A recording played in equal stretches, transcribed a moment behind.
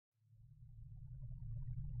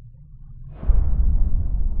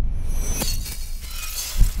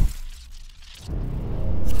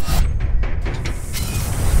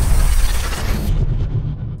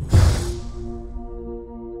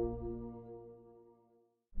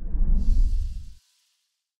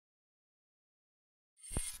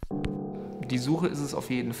Die Suche ist es auf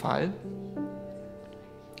jeden Fall.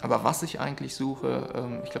 Aber was ich eigentlich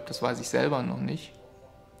suche, ich glaube, das weiß ich selber noch nicht.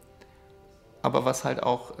 Aber was halt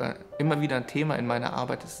auch immer wieder ein Thema in meiner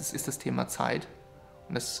Arbeit ist, ist das Thema Zeit.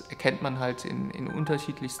 Und das erkennt man halt in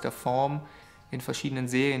unterschiedlichster Form in verschiedenen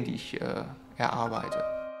Serien, die ich erarbeite.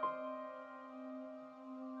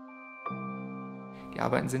 Die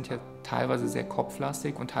Arbeiten sind ja teilweise sehr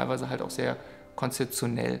kopflastig und teilweise halt auch sehr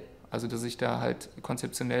konzeptionell. Also dass ich da halt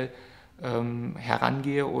konzeptionell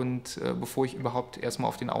herangehe und bevor ich überhaupt erstmal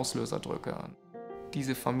auf den Auslöser drücke.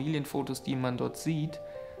 Diese Familienfotos, die man dort sieht,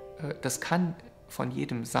 das kann von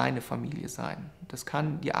jedem seine Familie sein. Das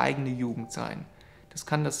kann die eigene Jugend sein. Das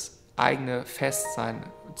kann das eigene Fest sein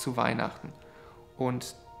zu Weihnachten.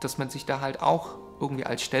 Und dass man sich da halt auch irgendwie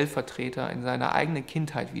als Stellvertreter in seiner eigenen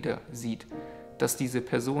Kindheit wieder sieht. Dass diese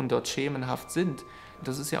Personen dort schemenhaft sind,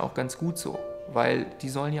 das ist ja auch ganz gut so. Weil die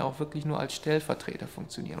sollen ja auch wirklich nur als Stellvertreter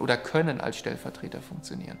funktionieren oder können als Stellvertreter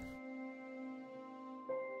funktionieren.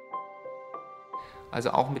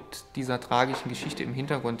 Also auch mit dieser tragischen Geschichte im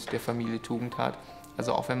Hintergrund der Familie Tugendhat,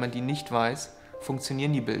 also auch wenn man die nicht weiß,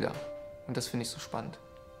 funktionieren die Bilder. Und das finde ich so spannend.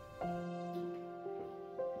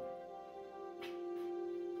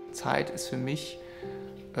 Zeit ist für mich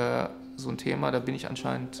so ein Thema, da bin ich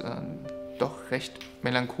anscheinend doch recht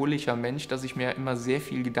melancholischer Mensch, dass ich mir immer sehr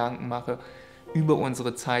viel Gedanken mache über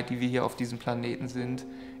unsere Zeit, die wir hier auf diesem Planeten sind,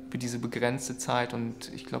 über diese begrenzte Zeit. Und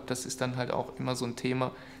ich glaube, das ist dann halt auch immer so ein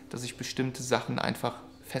Thema, dass ich bestimmte Sachen einfach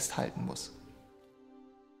festhalten muss.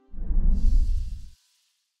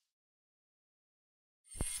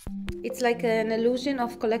 It's like an illusion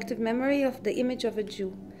of collective memory of the image of a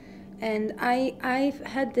Jew. And I've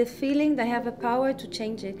had the feeling that I have a power to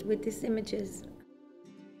change it with these images.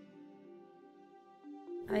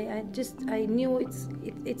 I knew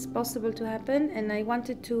it's possible to happen, and I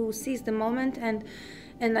wanted to seize the moment,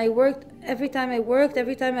 and I worked every time I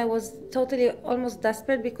was totally almost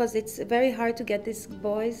desperate, because it's very hard to get these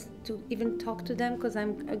boys to even talk to them, because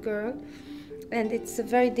I'm a girl, and it's a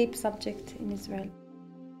very deep subject in Israel.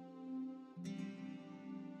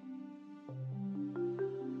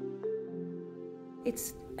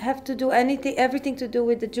 It's have to do everything to do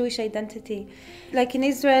with the Jewish identity. Like in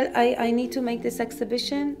Israel, I need to make this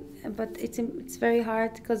exhibition, but it's very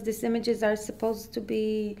hard because these images are supposed to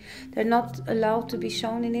be, they're not allowed to be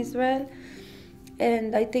shown in Israel.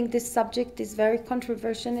 And I think this subject is very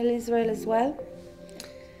controversial in Israel as well.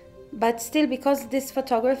 But still, because this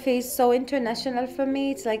photography is so international for me,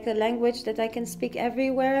 it's like a language that I can speak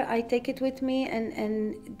everywhere. I take it with me,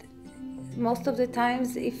 and most of the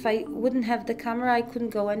times, if I wouldn't have the camera, I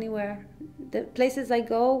couldn't go anywhere. The places I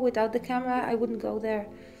go without the camera, I wouldn't go there.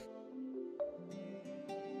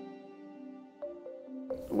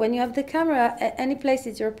 When you have the camera, any place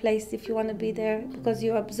is your place if you want to be there, because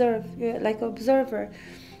you observe, you're like an observer.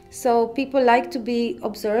 So people like to be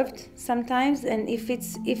observed sometimes, and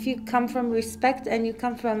if you come from respect and you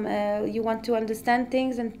come from, you want to understand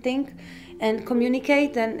things and think and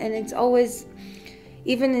communicate, and it's always,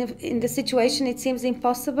 even if in the situation it seems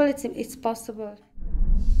impossible, it's possible.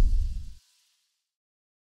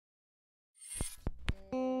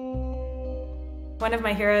 One of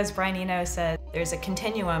my heroes, Brian Eno, said there's a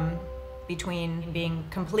continuum between being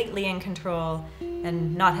completely in control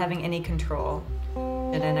and not having any control.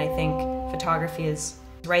 And I think photography is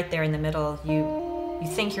right there in the middle. You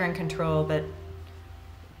think you're in control, but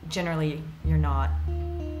generally you're not.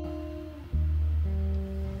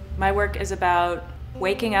 My work is about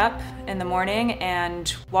waking up in the morning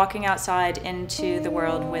and walking outside into the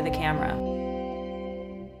world with a camera.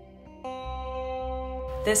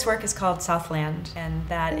 This work is called Southland, and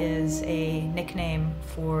that is a nickname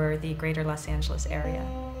for the greater Los Angeles area.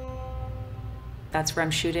 That's where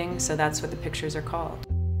I'm shooting, so that's what the pictures are called.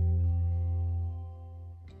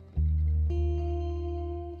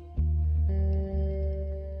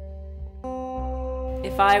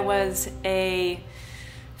 If I was a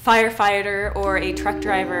firefighter or a truck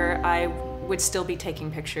driver, I would still be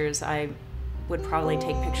taking pictures. I would probably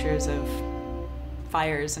take pictures of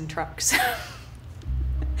fires and trucks.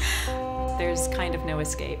 There's kind of no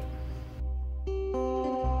escape.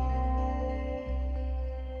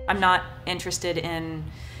 I'm not interested in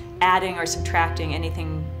adding or subtracting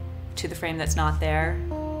anything to the frame that's not there.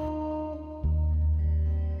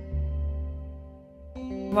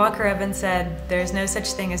 Walker Evans said, "There's no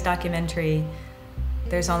such thing as documentary.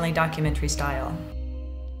 There's only documentary style."